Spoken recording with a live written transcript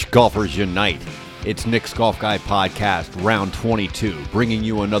Golfers unite. It's Nick's Golf Guy Podcast, round 22, bringing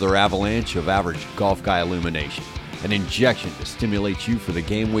you another avalanche of average golf guy illumination. An injection to stimulate you for the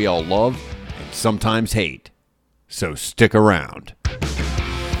game we all love and sometimes hate. So stick around.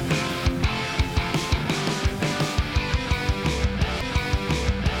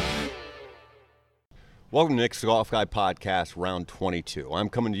 Welcome to Nick's Golf Guy Podcast, round 22. I'm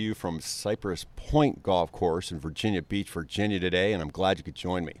coming to you from Cypress Point Golf Course in Virginia Beach, Virginia today, and I'm glad you could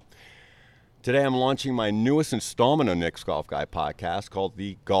join me. Today I'm launching my newest installment of Nick's Golf Guy Podcast called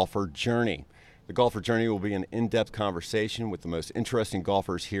The Golfer Journey. The Golfer Journey will be an in-depth conversation with the most interesting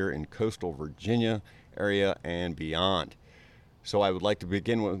golfers here in coastal Virginia area and beyond. So I would like to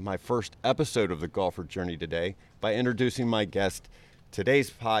begin with my first episode of The Golfer Journey today by introducing my guest,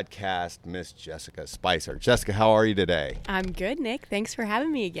 today's podcast, Miss Jessica Spicer. Jessica, how are you today? I'm good, Nick. Thanks for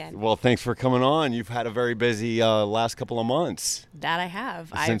having me again. Well, thanks for coming on. You've had a very busy last couple of months. That I have.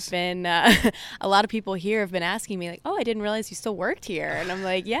 I've been, a lot of people here have been asking me, like, oh, I didn't realize you still worked here. And I'm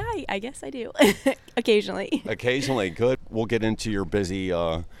like, yeah, I guess I do. Occasionally. Occasionally. Good. We'll get into your busy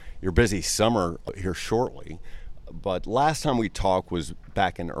summer here shortly. But last time we talked was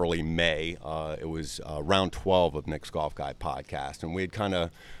back in early May. It was round 12 of Nick's Golf Guy Podcast, and we had kind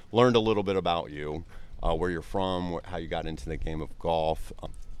of learned a little bit about you, where you're from, how you got into the game of golf,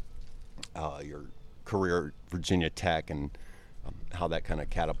 your career at Virginia Tech, and how that kind of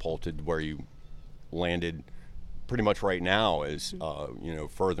catapulted where you landed pretty much right now is,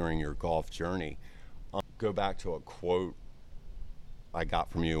 furthering your golf journey. Go back to a quote I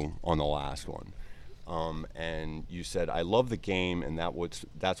got from you on the last one. And you said, I love the game, and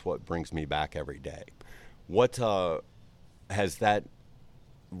that's what brings me back every day. What has that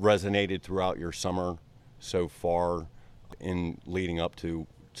resonated throughout your summer so far in leading up to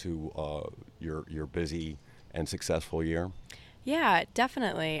your busy and successful year? Yeah,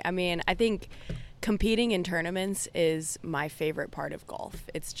 definitely. I mean, I think competing in tournaments is my favorite part of golf.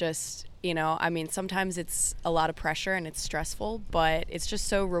 It's just, sometimes it's a lot of pressure and it's stressful, but it's just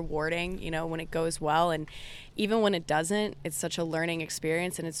so rewarding, when it goes well. And even when it doesn't, it's such a learning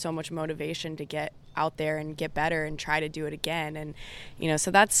experience, and it's so much motivation to get out there and get better and try to do it again. And,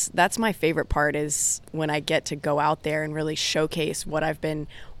 so that's my favorite part, is when I get to go out there and really showcase what I've been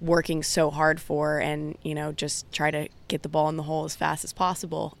working so hard for, and, just try to get the ball in the hole as fast as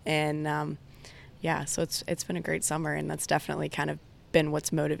possible. And, so it's been a great summer, and that's definitely kind of been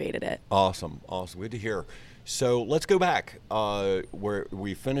what's motivated it. Awesome. Good to hear. So let's go back where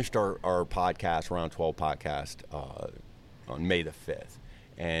we finished our podcast, round 12 podcast, on May the 5th.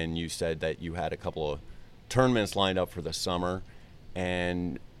 And you said that you had a couple of tournaments lined up for the summer.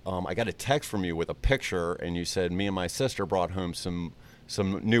 And I got a text from you with a picture, and you said, me and my sister brought home some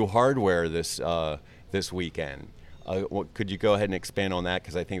new hardware this weekend. Could you go ahead and expand on that?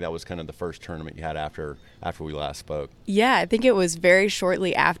 Because I think that was kind of the first tournament you had after we last spoke. Yeah, I think it was very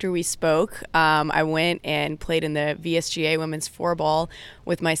shortly after we spoke. I went and played in the VSGA Women's 4-Ball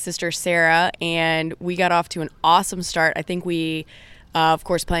with my sister Sarah, and we got off to an awesome start. I think we, of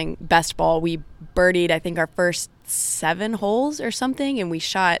course, playing best ball, we birdied, I think, our first 7 holes or something, and we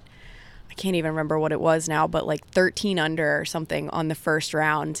shot, I can't even remember what it was now, but like 13 under or something on the first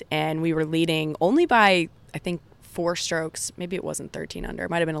round, and we were leading only by, I think, 4 strokes. Maybe it wasn't 13 under. It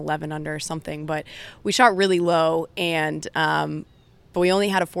might have been 11 under or something, but we shot really low, and but we only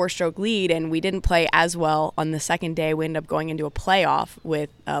had a 4-stroke lead, and we didn't play as well on the second day. We ended up going into a playoff with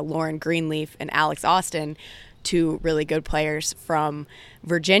Lauren Greenleaf and Alex Austin, 2 really good players from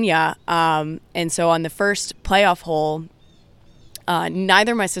Virginia. And so on the first playoff hole,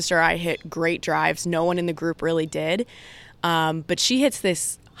 neither my sister or I hit great drives. No one in the group really did. But she hits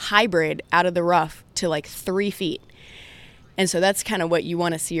this hybrid out of the rough to like 3 feet. And so that's kind of what you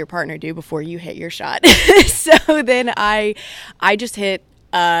want to see your partner do before you hit your shot. So then I just hit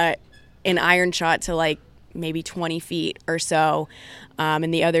an iron shot to like maybe 20 feet or so.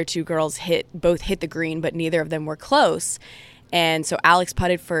 And the other 2 girls both hit the green, but neither of them were close. And so Alex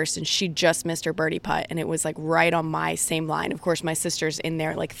putted first, and she just missed her birdie putt, and it was like right on my same line. Of course, my sister's in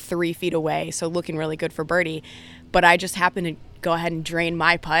there like 3 feet away, so looking really good for birdie. But I just happened to go ahead and drain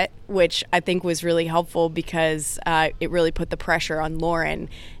my putt, which I think was really helpful because it really put the pressure on Lauren.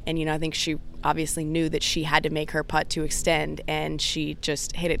 And, I think she obviously knew that she had to make her putt to extend, and she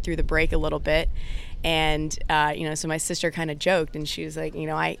just hit it through the break a little bit. And, so my sister kind of joked, and she was like,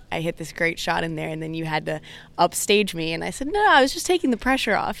 I hit this great shot in there, and then you had to upstage me. And I said, no, I was just taking the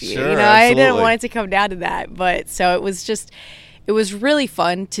pressure off you. Sure, I didn't want it to come down to that. But so it was really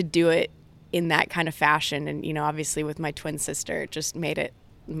fun to do it in that kind of fashion. And, obviously with my twin sister, it just made it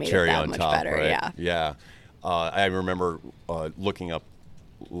that much better. Right? Yeah. I remember looking up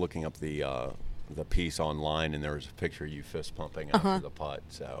looking up the piece online, and there was a picture of you fist pumping after the putt.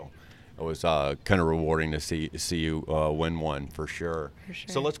 So it was kind of rewarding to see you win one for sure.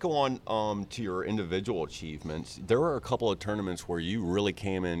 So let's go on to your individual achievements. There were a couple of tournaments where you really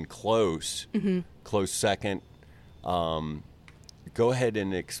came in close second. Go ahead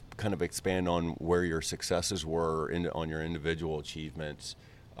and kind of expand on where your successes were on your individual achievements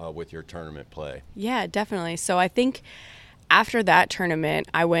with your tournament play. Yeah, definitely. So I think after that tournament,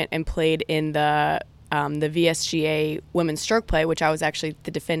 I went and played in the VSGA women's stroke play, which I was actually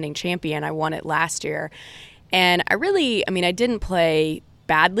the defending champion. I won it last year. And I didn't play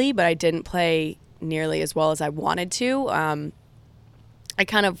badly, but I didn't play nearly as well as I wanted to. I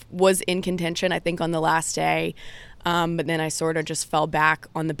kind of was in contention, I think, on the last day. But then I sort of just fell back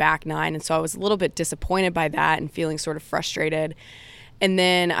on the back nine. And so I was a little bit disappointed by that and feeling sort of frustrated. And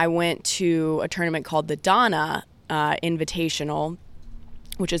then I went to a tournament called the Donna Invitational,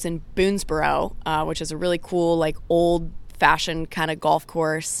 which is in Boonesboro, which is a really cool, like, old-fashioned kind of golf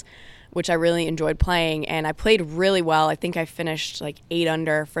course, which I really enjoyed playing. And I played really well. I think I finished, like, 8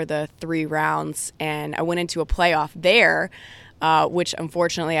 under for the 3 rounds. And I went into a playoff there, which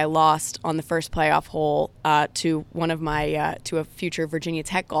unfortunately I lost on the first playoff hole to one of my to a future Virginia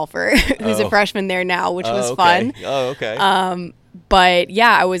Tech golfer who's a freshman there now, which was fun. Oh, okay. But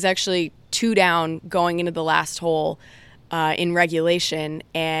yeah, I was actually 2 down going into the last hole in regulation,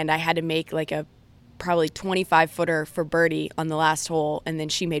 and I had to make like a probably 25-footer for birdie on the last hole, and then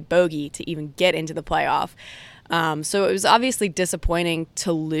she made bogey to even get into the playoff. So it was obviously disappointing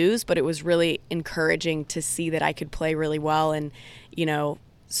to lose, but it was really encouraging to see that I could play really well and,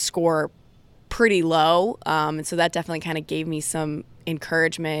 score pretty low. And so that definitely kind of gave me some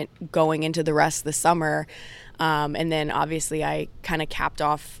encouragement going into the rest of the summer. And then obviously I kind of capped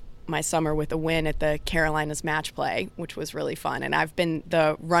off my summer with a win at the Carolinas match play, which was really fun. And I've been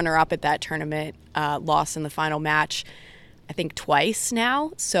the runner-up at that tournament, lost in the final match, I think twice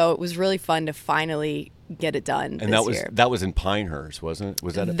now. So it was really fun to finally get it done and this year. That was in Pinehurst, wasn't it?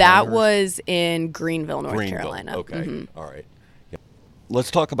 Was that at That Pinehurst? was in Greenville, North Carolina. Okay. All right. Yeah.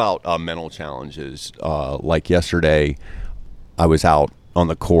 Let's talk about mental challenges. Like yesterday, I was out on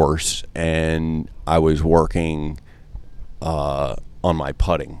the course and I was working on my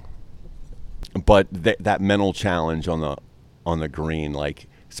putting. But that mental challenge on the green, like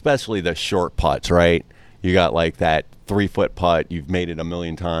especially the short putts, right? You got like that 3-foot putt. You've made it a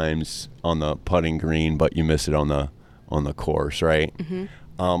million times on the putting green, but you miss it on the course, right?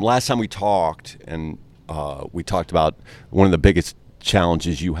 Last time we talked, and we talked about one of the biggest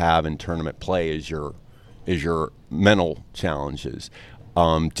challenges you have in tournament play is your mental challenges.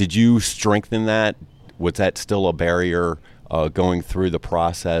 Did you strengthen that? Was that still a barrier going through the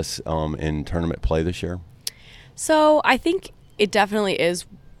process in tournament play this year? So I think it definitely is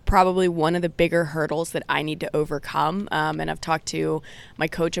probably one of the bigger hurdles that I need to overcome. And I've talked to my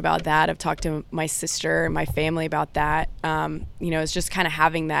coach about that. I've talked to my sister and my family about that. It's just kind of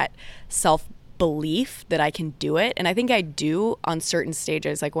having that self-belief that I can do it. And I think I do on certain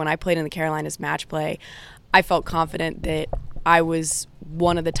stages. Like when I played in the Carolinas match play, I felt confident that I was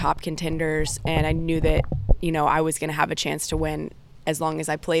one of the top contenders, and I knew that, I was going to have a chance to win as long as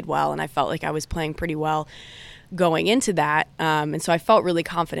I played well. And I felt like I was playing pretty well going into that. And so I felt really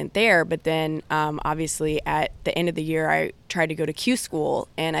confident there. But then obviously at the end of the year, I tried to go to Q school.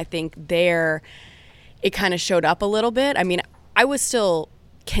 And I think there it kind of showed up a little bit. I mean, I was still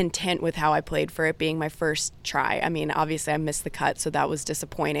content with how I played for it being my first try. I mean, obviously I missed the cut, so that was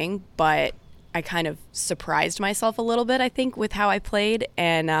disappointing. But I kind of surprised myself a little bit, I think, with how I played.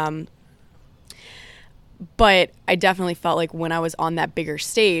 And but I definitely felt like when I was on that bigger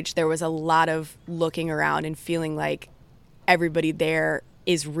stage, there was a lot of looking around and feeling like everybody there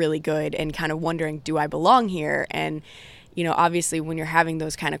is really good and kind of wondering, do I belong here? And, obviously when you're having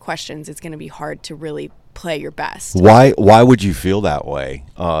those kind of questions, it's going to be hard to really play your best. Why would you feel that way?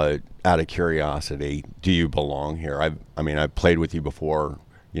 Out of curiosity, do you belong here? I've played with you before.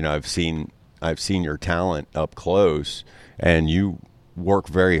 I've seen your talent up close, and you work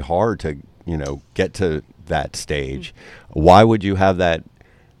very hard to, get to that stage. Why would you have that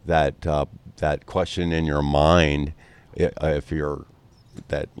question in your mind if you're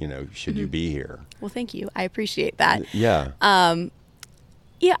that, should you be here? Well, thank you. I appreciate that. Yeah.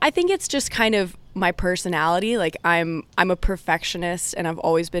 Yeah, I think it's just kind of my personality. Like I'm a perfectionist, and I've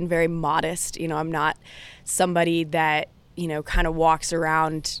always been very modest. I'm not somebody that, kind of walks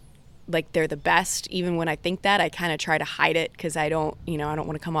around like they're the best. Even when I think that, I kind of try to hide it because I don't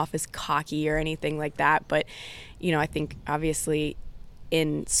want to come off as cocky or anything like that. But, I think obviously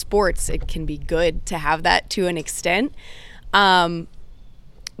in sports, it can be good to have that to an extent.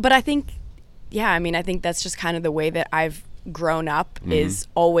 But I think, I mean, I think that's just kind of the way that I've grown up, is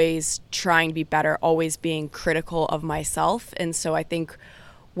always trying to be better, always being critical of myself. And so I think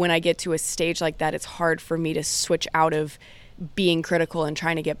when I get to a stage like that, it's hard for me to switch out of being critical and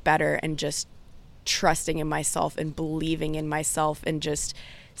trying to get better and just trusting in myself and believing in myself and just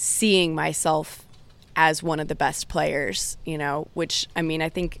seeing myself as one of the best players, which, I mean, I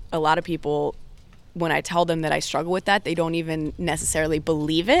think a lot of people, when I tell them that I struggle with that, they don't even necessarily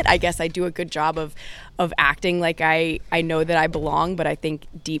believe it. I guess I do a good job of acting like I know that I belong, but I think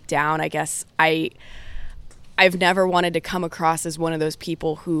deep down, I guess I've never wanted to come across as one of those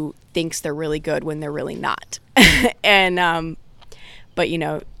people who thinks they're really good when they're really not. And but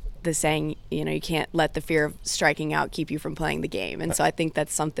the saying, you can't let the fear of striking out keep you from playing the game. And so I think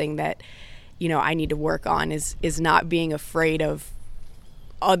that's something that I need to work on, is not being afraid of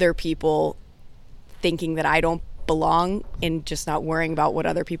other people thinking that I don't belong, and just not worrying about what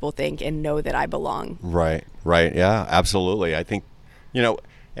other people think, and know that I belong. Right. Yeah, absolutely. I think,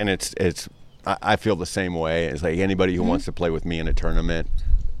 and I feel the same way. It's like anybody who wants to play with me in a tournament,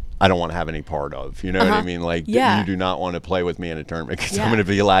 I don't want to have any part of, what I mean? Like, you do not want to play with me in a tournament, because I'm going to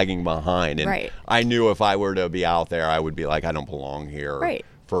be lagging behind. And I knew if I were to be out there, I would be like, I don't belong here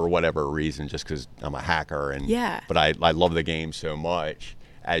for whatever reason, just because I'm a hacker. But I love the game so much,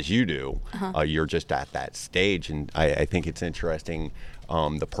 as you do. You're just at that stage. And I think it's interesting,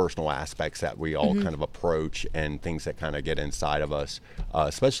 the personal aspects that we all kind of approach, and things that kind of get inside of us,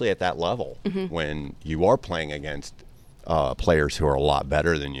 especially at that level, when you are playing against players who are a lot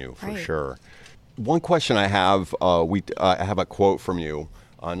better than you, for sure. One question I have, I have a quote from you,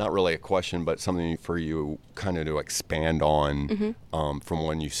 not really a question, but something for you kind of to expand on, from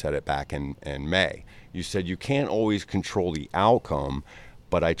when you said it back in May. You said, "You can't always control the outcome,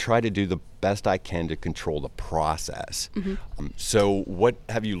 but I try to do the best I can to control the process." So what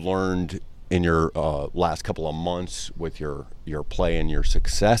have you learned in your last couple of months with your play and your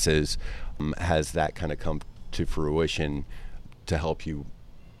successes? Has that kind of come to fruition to help you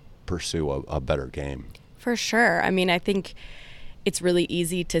pursue a better game? For sure. I mean, I think it's really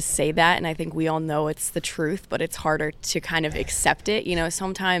easy to say that, and I think we all know it's the truth, but it's harder to kind of accept it.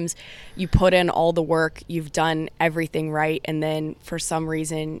 Sometimes you put in all the work, you've done everything right, and then for some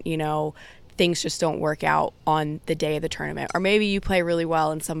reason, things just don't work out on the day of the tournament. Or maybe you play really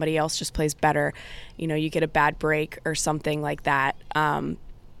well and somebody else just plays better. You get a bad break or something like that.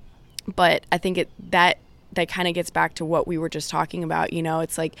 But I think that kind of gets back to what we were just talking about.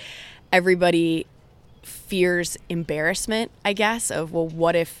 It's like everybody fears embarrassment, I guess, of, well,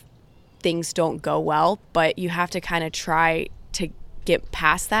 what if things don't go well? But you have to kind of try to get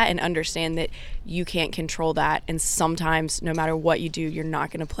past that and understand that you can't control that. And sometimes, no matter what you do, you're not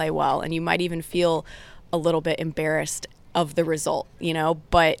going to play well. And you might even feel a little bit embarrassed of the result,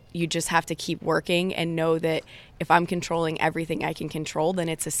 but you just have to keep working and know that if I'm controlling everything I can control, then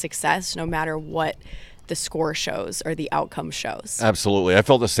it's a success, no matter what the score shows or the outcome shows. Absolutely. I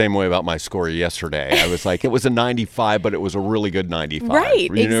felt the same way about my score yesterday. I was like, it was a 95, but it was a really good 95. Right,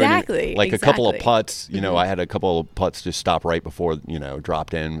 exactly. Like a couple of putts, I had a couple of putts just stop right before,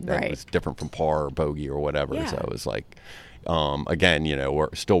 dropped in. That was different from par or bogey or whatever. Yeah. So it was like, again,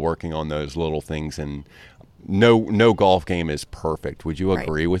 we're still working on those little things, and no golf game is perfect. Would you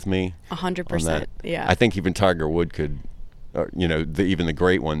agree with me? 100%. Yeah. I think even Tiger Woods could, even the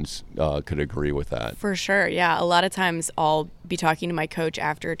great ones could agree with that. For sure, yeah. A lot of times I'll be talking to my coach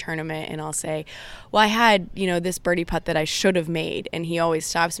after a tournament, and I'll say, well, I had, this birdie putt that I should have made. And he always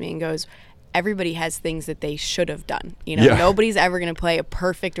stops me and goes, everybody has things that they should have done. Nobody's ever going to play a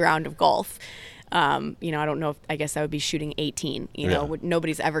perfect round of golf. I don't know I guess that would be shooting 18,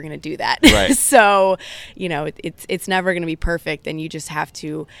 nobody's ever going to do that. Right. So, it's never going to be perfect, and you just have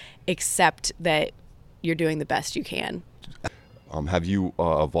to accept that you're doing the best you can. Have you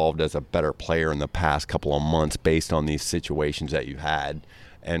evolved as a better player in the past couple of months based on these situations that you had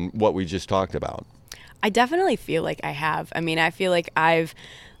and what we just talked about? I definitely feel like I have. I mean, I feel like I've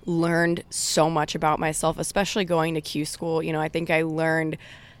learned so much about myself, especially going to Q school. I think I learned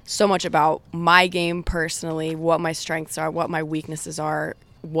so much about my game personally, what my strengths are, what my weaknesses are,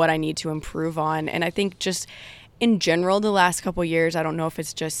 what I need to improve on. And I think just in general, the last couple of years, I don't know if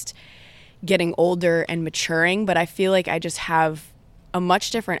it's just getting older and maturing, but I feel like I just have a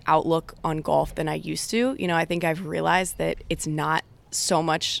much different outlook on golf than I used to. I think I've realized that it's not so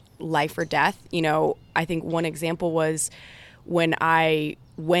much life or death. I think one example was when I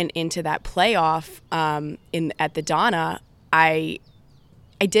went into that playoff at the Donna, I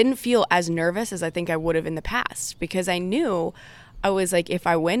didn't feel as nervous as I think I would have in the past, because I knew, I was like, if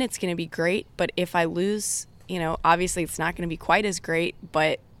I win, it's going to be great. But if I lose, obviously it's not going to be quite as great,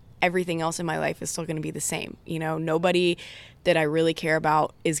 but everything else in my life is still going to be the same. You know, nobody that I really care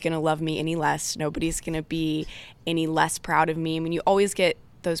about is going to love me any less. Nobody's going to be any less proud of me. I mean, you always get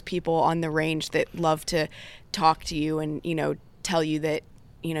those people on the range that love to talk to you and, you know, tell you that,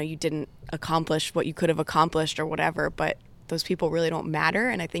 you know, you didn't accomplish what you could have accomplished or whatever, but those people really don't matter.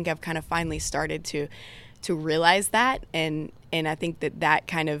 And I think I've kind of finally started to realize that. And I think that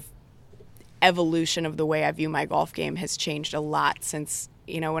kind of evolution of the way I view my golf game has changed a lot since,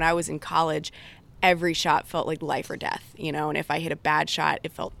 you know, when I was in college, every shot felt like life or death, you know, and if I hit a bad shot,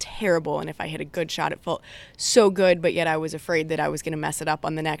 it felt terrible. And if I hit a good shot, it felt so good, but yet I was afraid that I was going to mess it up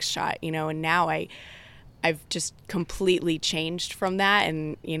on the next shot, you know, and now I've just completely changed from that.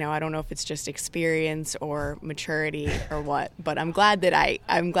 And, you know, I don't know if it's just experience or maturity or what, but I'm glad that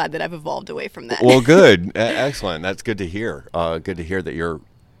I've evolved away from that. Well, good. Excellent. That's good to hear. Good to hear that you're,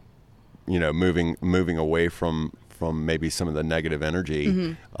 you know, moving away from maybe some of the negative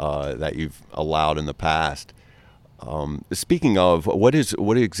energy that you've allowed in the past. Speaking of, what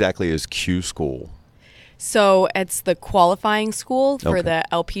exactly is Q School? So it's the qualifying school for the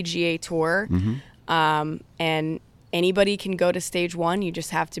LPGA Tour. And anybody can go to stage one. You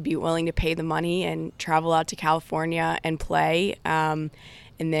just have to be willing to pay the money and travel out to California and play. And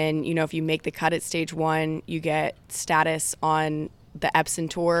then, you know, if you make the cut at stage one, you get status on the Epson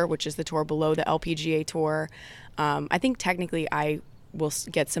Tour, which is the tour below the LPGA Tour. I think technically I will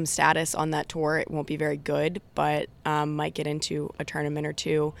get some status on that tour. It won't be very good, but might get into a tournament or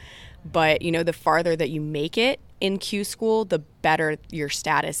two. But, you know, the farther that you make it in Q School, the better your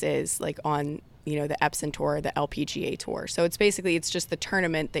status is, like on, you know, the Epson Tour, the LPGA Tour. So it's just the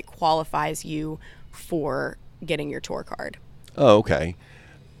tournament that qualifies you for getting your tour card. Oh, okay.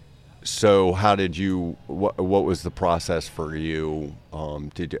 So how did you, what was the process for you?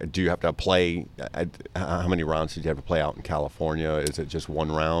 Do you have to play, how many rounds did you have to play out in California? Is it just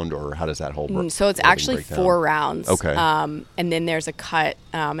one round, or how does that whole So it's actually 4 rounds. Okay. And then there's a cut.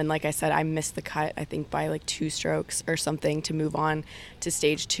 And like I said, I missed the cut, I think by like 2 strokes or something to move on to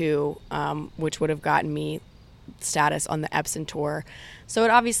stage 2, which would have gotten me status on the Epson Tour. So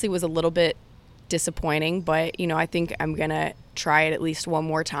it obviously was a little bit disappointing, but, you know, I think I'm going to try it at least one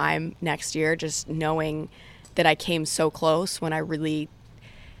more time next year, just knowing that I came so close when I really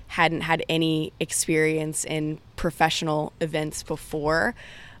hadn't had any experience in professional events before.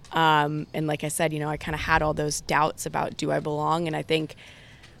 And like I said, you know, I kind of had all those doubts about, do I belong? And I think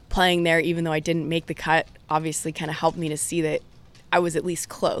playing there, even though I didn't make the cut, obviously kind of helped me to see that I was at least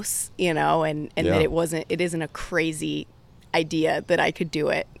close, you know, and that it isn't a crazy idea that I could do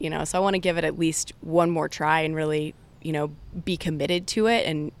it, you know. So I want to give it at least one more try and really, you know, be committed to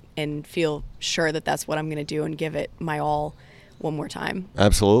it and feel sure that that's what I'm going to do and give it my all one more time.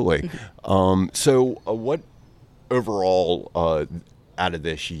 Absolutely. So what overall out of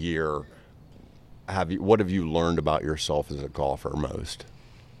this year what have you learned about yourself as a golfer most?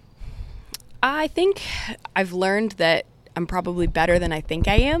 I think I've learned that I'm probably better than I think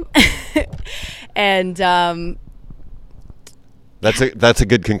I am. And that's a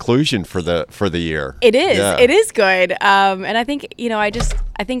good conclusion for the year. It is. Yeah. It is good. And I think, you know,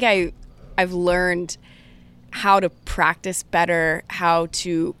 I've learned how to practice better, how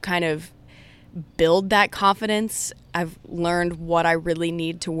to kind of build that confidence. I've learned what I really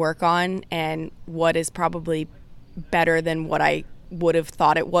need to work on and what is probably better than what I would have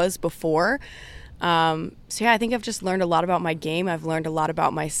thought it was before. So yeah, I think I've just learned a lot about my game. I've learned a lot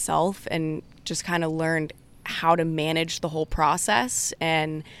about myself and just kind of learned how to manage the whole process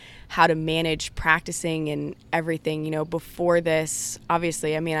and how to manage practicing and everything. You know, before this,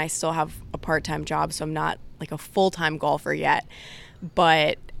 obviously, I mean, I still have a part-time job, so I'm not like a full-time golfer yet,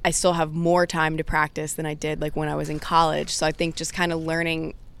 but I still have more time to practice than I did like when I was in college. So I think just kind of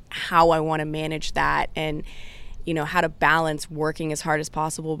learning how I want to manage that and, you know, how to balance working as hard as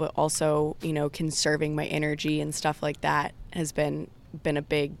possible, but also, you know, conserving my energy and stuff like that has been a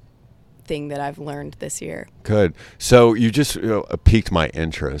big thing that I've learned this year. Good. So you just piqued my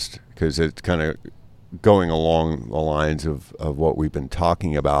interest because it's kind of going along the lines of what we've been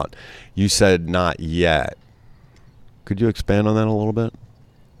talking about. You said not yet. Could you expand on that a little bit?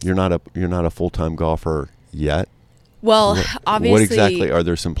 You're not a full-time golfer yet? Well, obviously. What exactly, are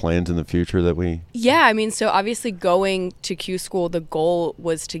there some plans in the future that we... Yeah, I mean, so obviously going to Q School, the goal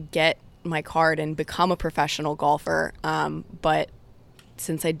was to get my card and become a professional golfer. But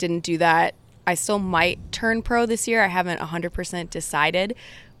since I didn't do that, I still might turn pro this year. I haven't 100% decided,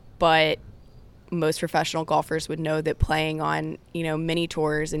 but most professional golfers would know that playing on, you know, mini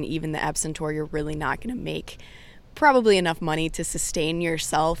tours and even the Epson Tour, you're really not going to make probably enough money to sustain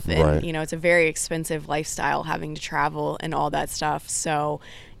yourself. And, right. You know, it's a very expensive lifestyle having to travel and all that stuff. So,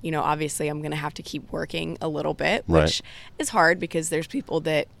 obviously I'm going to have to keep working a little bit, Right. which is hard because there's people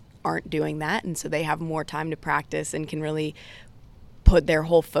that aren't doing that. And so they have more time to practice and can really put their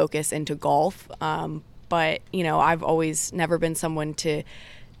whole focus into golf. But, I've always never been someone to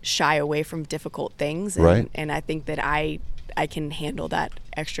shy away from difficult things. And, Right. and I think that I can handle that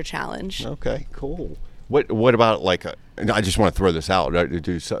extra challenge. Okay, cool. What about and I just want to throw this out.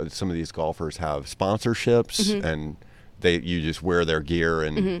 Do some of these golfers have sponsorships and you just wear their gear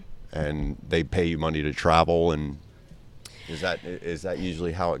and they pay you money to travel, and is that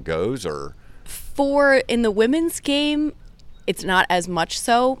usually how it goes? Or In the women's game, it's not as much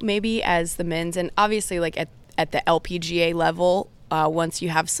so maybe as the men's, and obviously at the LPGA level, once you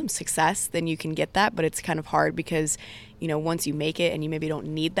have some success, then you can get that, but it's kind of hard because once you make it and you maybe don't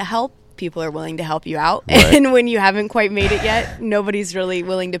need the help, people are willing to help you out. Right. And when you haven't quite made it yet, nobody's really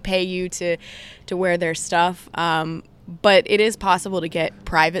willing to pay you to wear their stuff. But it is possible to get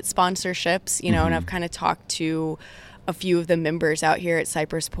private sponsorships, and I've kind of talked to a few of the members out here at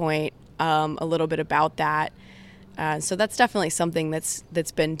Cypress Point a little bit about that. So that's definitely something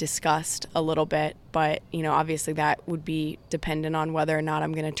that's been discussed a little bit. But, obviously that would be dependent on whether or not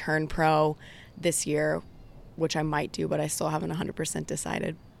I'm going to turn pro this year, which I might do, but I still haven't 100%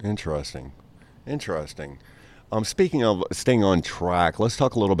 decided. Interesting. Speaking of staying on track, let's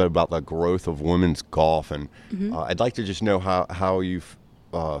talk a little bit about the growth of women's golf. And I'd like to just know how you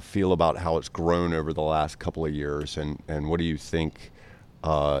feel about how it's grown over the last couple of years, and what do you think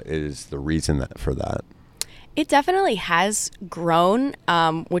is the reason for that? It definitely has grown,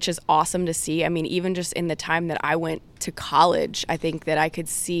 which is awesome to see. I mean, even just in the time that I went to college, I think that I could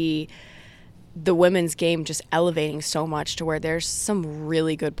see the women's game just elevating so much to where there's some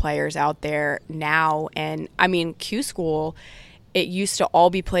really good players out there now. And I mean, Q School, it used to all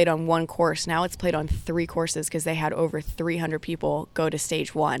be played on one course. Now it's played on 3 courses because they had over 300 people go to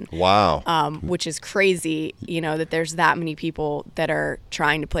stage 1. Wow. Which is crazy, that there's that many people that are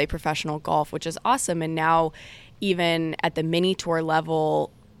trying to play professional golf, which is awesome. And now even at the mini tour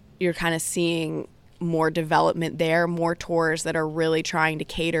level, you're kind of seeing more development there, more tours that are really trying to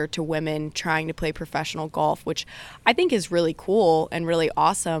cater to women trying to play professional golf, which I think is really cool and really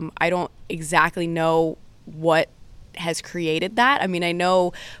awesome. I don't exactly know what has created that. I mean, I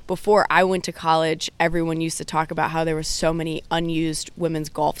know before I went to college, everyone used to talk about how there were so many unused women's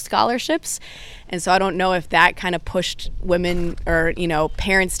golf scholarships. And so I don't know if that kind of pushed women or,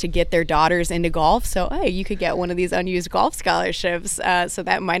 parents to get their daughters into golf. So, hey, you could get one of these unused golf scholarships. So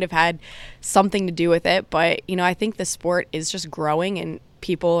that might have had something to do with it. But, I think the sport is just growing and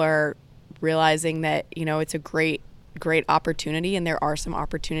people are realizing that, it's a great opportunity. And there are some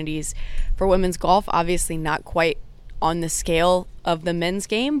opportunities for women's golf, obviously not quite on the scale of the men's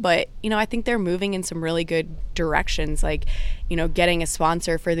game, but I think they're moving in some really good directions, like getting a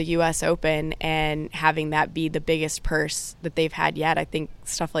sponsor for the US Open and having that be the biggest purse that they've had yet. I think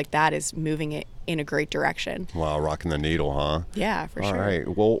stuff like that is moving it in a great direction. Wow, rocking the needle, huh? Yeah, for sure. All right.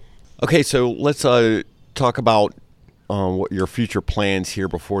 Well, okay, so let's talk about what your future plans here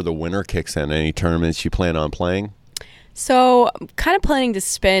before the winter kicks in. Any tournaments you plan on playing? So I'm kind of planning to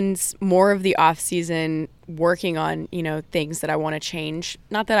spend more of the off season working on, things that I want to change.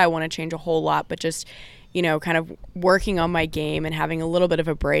 Not that I want to change a whole lot, but just, kind of working on my game and having a little bit of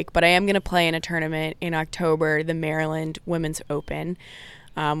a break. But I am going to play in a tournament in October, the Maryland Women's Open,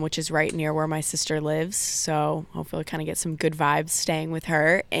 which is right near where my sister lives. So hopefully I'll kind of get some good vibes staying with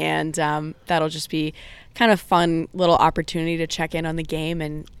her. And that'll just be kind of fun little opportunity to check in on the game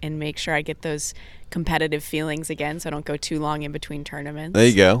and make sure I get those competitive feelings again, so I don't go too long in between tournaments. There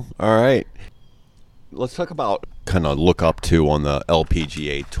you go. All right. Let's talk about kind of look up to on the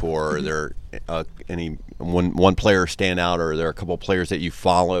LPGA tour. Are there any one player stand out, or are there a couple players that you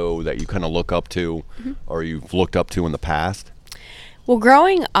follow that you kind of look up to, or you've looked up to in the past? Well,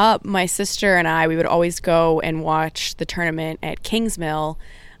 growing up, my sister and we would always go and watch the tournament at Kingsmill,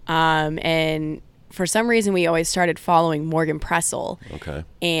 and for some reason, we always started following Morgan Pressel. Okay.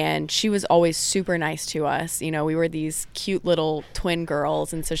 And she was always super nice to us. We were these cute little twin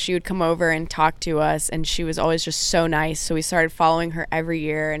girls. And so she would come over and talk to us. And she was always just so nice. So we started following her every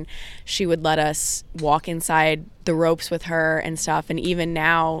year. And she would let us walk inside the ropes with her and stuff. And even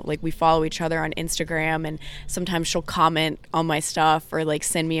now, we follow each other on Instagram. And sometimes she'll comment on my stuff or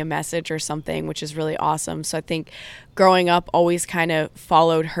send me a message or something, which is really awesome. So I think growing up, always kind of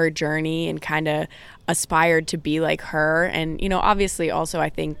followed her journey and kind of aspired to be like her. And, obviously also I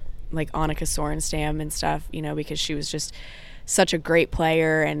think Annika Sorenstam and stuff, because she was just such a great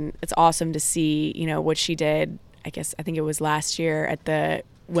player. And it's awesome to see, what she did. I think it was last year at the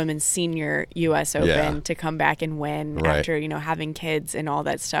women's senior U.S. Open to come back and win after, having kids and all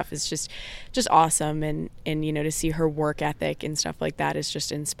that stuff is just awesome. And, to see her work ethic and stuff like that is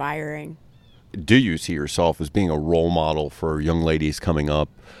just inspiring. Do you see yourself as being a role model for young ladies coming up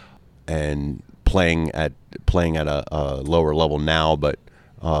and playing at a lower level now, but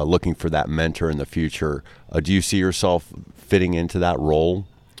looking for that mentor in the future? Do you see yourself fitting into that role?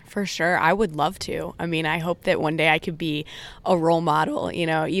 For sure. I would love to. I mean, I hope that one day I could be a role model.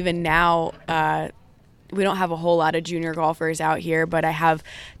 Even now, we don't have a whole lot of junior golfers out here, but I have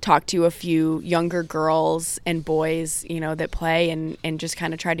talked to a few younger girls and boys, that play and just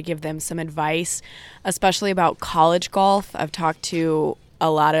kind of try to give them some advice, especially about college golf. I've talked to a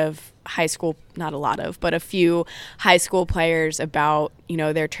few high school players about,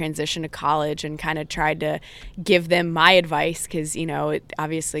 their transition to college and kind of tried to give them my advice because,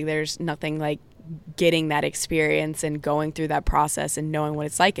 obviously there's nothing like getting that experience and going through that process and knowing what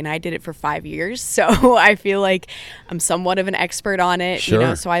it's like. And I did it for 5 years. So I feel like I'm somewhat of an expert on it,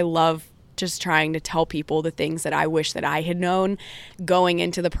 Sure. So I love just trying to tell people the things that I wish that I had known going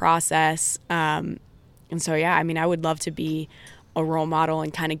into the process. And so, I would love to be a role model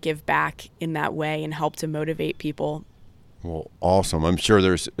and kind of give back in that way and help to motivate people. Well, awesome. I'm sure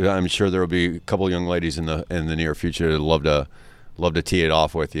there will be a couple of young ladies in the near future that love to tee it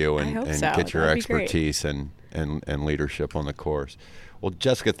off with you and get your expertise and leadership on the course. Well,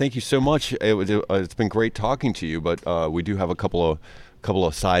 Jessica, thank you so much. It's been great talking to you, but we do have a couple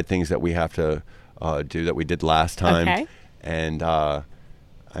of side things that we have to do that we did last time. Okay. And I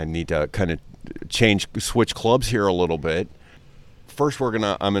need to kind of switch clubs here a little bit. First, I'm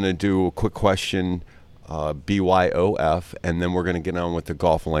gonna do a quick question, BYOF, and then we're gonna get on with the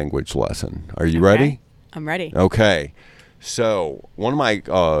golf language lesson. Are you ready? I'm ready. Okay. So one of my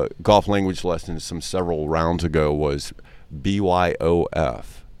golf language lessons from several rounds ago was BYOF,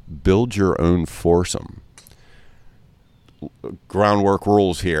 build your own foursome. Groundwork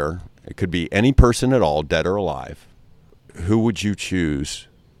rules here. It could be any person at all, dead or alive. Who would you choose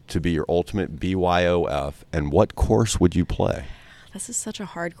to be your ultimate BYOF, and what course would you play? This is such a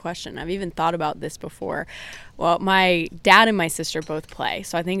hard question. I've even thought about this before. Well, my dad and my sister both play,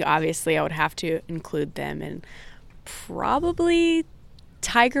 so I think obviously I would have to include them, and probably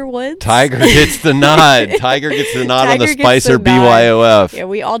Tiger Woods. Tiger gets the nod. Tiger gets the nod on the Spicer the BYOF. Yeah,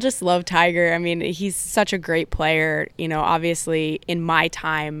 we all just love Tiger. I mean, he's such a great player. Obviously in my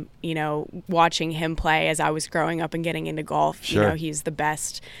time, watching him play as I was growing up and getting into golf, Sure. He's the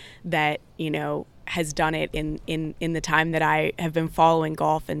best that, has done it in the time that I have been following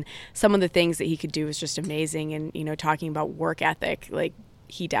golf, and some of the things that he could do is just amazing. And, talking about work ethic, like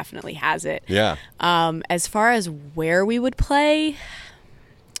he definitely has it. Yeah. As far as where we would play,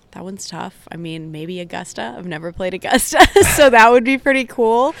 that one's tough. I mean, maybe Augusta. I've never played Augusta, so that would be pretty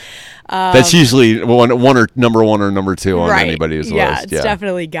cool. That's usually one or number one or number two on right. anybody's list. Yeah, it's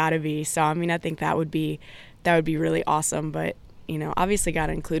definitely got to be. So, I think that would be really awesome. But, obviously got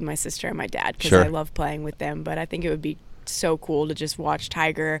to include my sister and my dad because Sure. I love playing with them. But I think it would be so cool to just watch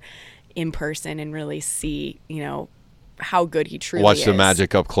Tiger in person and really see, how good he truly is. Watch the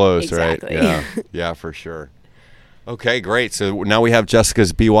magic up close, exactly. right? Yeah, yeah, for sure. Okay, great. So now we have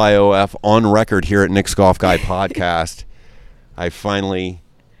Jessica's BYOF on record here at Nick's Golf Guide podcast. I finally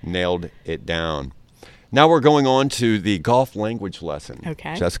nailed it down. Now we're going on to the golf language lesson.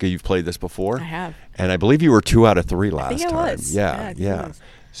 Okay. Jessica, you've played this before? I have. And I believe you were 2 out of 3 last time. I think I was. Yeah.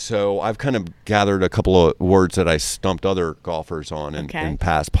 So I've kind of gathered a couple of words that I stumped other golfers on in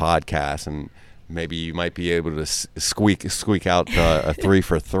past podcasts, and maybe you might be able to squeak out a 3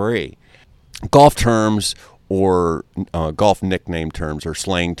 for 3. Golf terms or golf nickname terms or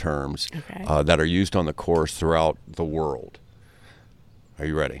slang terms that are used on the course throughout the world. Are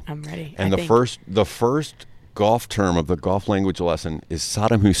you ready? I'm ready. And the first golf term of the golf language lesson is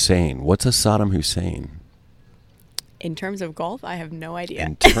Saddam Hussein. What's a Saddam Hussein? In terms of golf, I have no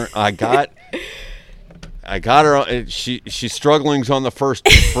idea. I got her. She's struggling on the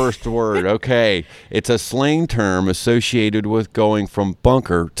first word. Okay, it's a slang term associated with going from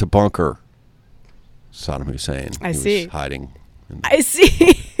bunker to bunker. Saddam Hussein. I see. Was hiding. I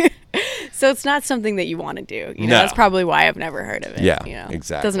see. So it's not something that you want to do. No. That's probably why I've never heard of it. Yeah,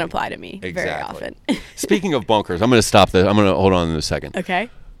 exactly. It doesn't apply to me very often. Speaking of bunkers, I'm going to stop this. I'm going to hold on in a second. Okay.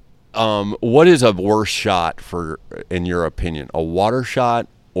 What is a worse shot in your opinion? A water shot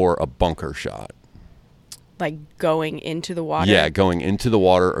or a bunker shot? Like going into the water? Yeah, going into the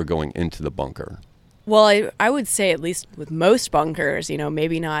water or going into the bunker. Well, I would say at least with most bunkers,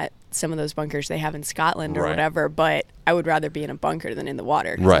 maybe not some of those bunkers they have in Scotland or whatever, but I would rather be in a bunker than in the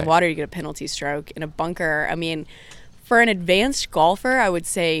water. Because in the water, you get a penalty stroke. In a bunker, For an advanced golfer, I would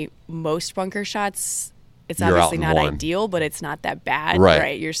say most bunker shots, it's You're obviously out in not one. ideal, but it's not that bad.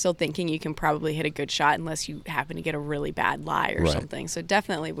 Right. You're still thinking you can probably hit a good shot unless you happen to get a really bad lie or Right. something. So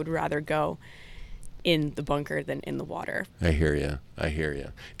definitely would rather go in the bunker than in the water. I hear you.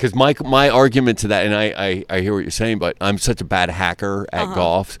 Because my argument to that, and I hear what you're saying, but I'm such a bad hacker at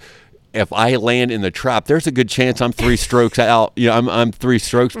golf. If I land in the trap, there's a good chance I'm 3 strokes out. I'm 3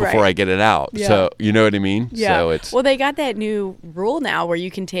 strokes before Right. I get it out. Yeah. So you know what I mean? Yeah. So it's Well, they got that new rule now where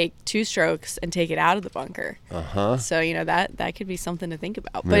you can take 2 strokes and take it out of the bunker. So that could be something to think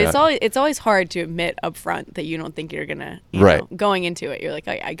about. But it's always hard to admit up front that you don't think you're gonna. Going into it, you're like,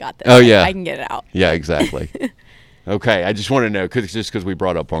 I got this. Oh, yeah. I can get it out. Yeah, exactly. Okay, I just want to know because we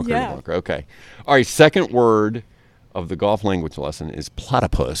brought up bunker to bunker. Okay, all right. Second word of the golf language lesson is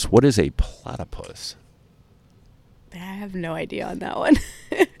platypus. What is a platypus? I have no idea on that one.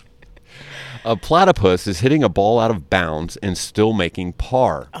 A platypus is hitting a ball out of bounds and still making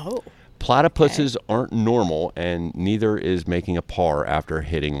par. Oh. Platypuses aren't normal, and neither is making a par after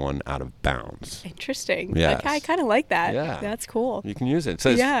hitting one out of bounds. Interesting. Yes. I kind of like that. Yeah. That's cool. You can use it. It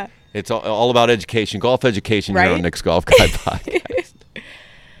says Yeah. it's all about education, golf education here Right? on Nick's Golf Guide podcast.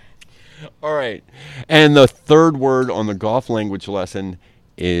 All right. And the third word on the golf language lesson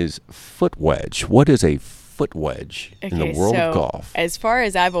is foot wedge. What is a foot wedge in the world of golf? As far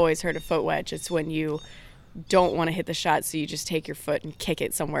as I've always heard of foot wedge, it's when you don't want to hit the shot, so you just take your foot and kick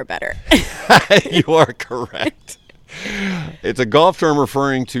it somewhere better. You are correct. It's a golf term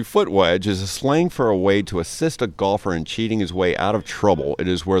referring to foot wedge is a slang for a way to assist a golfer in cheating his way out of trouble. It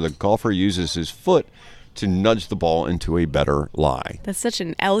is where the golfer uses his foot to nudge the ball into a better lie. That's such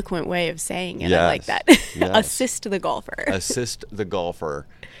an eloquent way of saying it. Yes. I like that. Yes. Assist the golfer. Assist the golfer.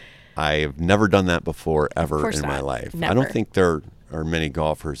 I've never done that before ever in my not. life. I Never. don't think there are many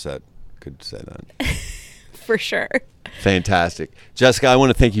golfers that could say that. For sure. Fantastic. Jessica, I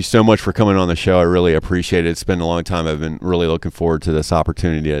want to thank you so much for coming on the show. I really appreciate it. It's been a long time. I've been really looking forward to this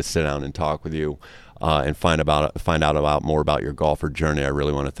opportunity to sit down and talk with you and find out about more about your golfer journey. I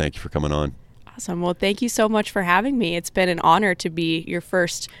really want to thank you for coming on. Awesome. Well, thank you so much for having me. It's been an honor to be your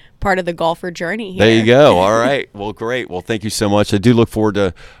first part of the golfer journey here. There you go. All right. Well, great. Well, thank you so much. I do look forward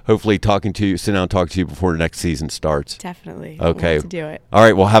to hopefully sit down and talk to you before the next season starts. Definitely. Okay. We'll have to do it. All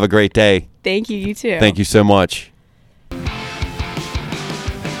right. Well, have a great day. Thank you. You too. Thank you so much.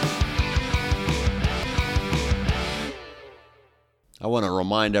 I want to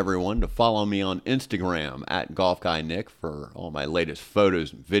remind everyone to follow me on Instagram at Golf Guy Nick for all my latest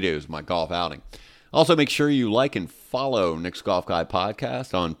photos and videos of my golf outing. Also, make sure you like and follow Nick's Golf Guy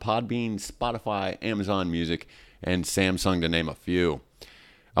podcast on Podbean, Spotify, Amazon Music, and Samsung, to name a few.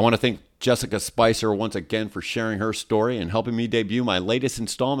 I want to thank Jessica Spicer once again for sharing her story and helping me debut my latest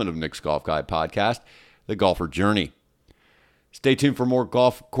installment of Nick's Golf Guide podcast, The Golfer Journey. Stay tuned for more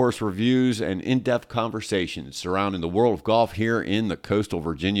golf course reviews and in-depth conversations surrounding the world of golf here in the coastal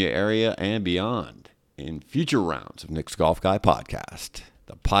Virginia area and beyond in future rounds of Nick's Golf Guide podcast,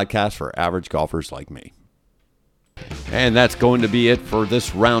 the podcast for average golfers like me. And that's going to be it for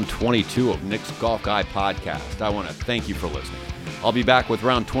this round 22 of Nick's Golf Guide podcast. I want to thank you for listening. I'll be back with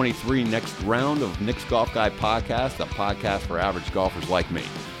round 23 next round of Nick's Golf Guide podcast, the podcast for average golfers like me.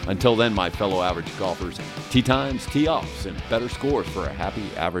 Until then, my fellow average golfers, tee times, tee offs, and better scores for a happy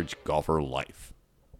average golfer life.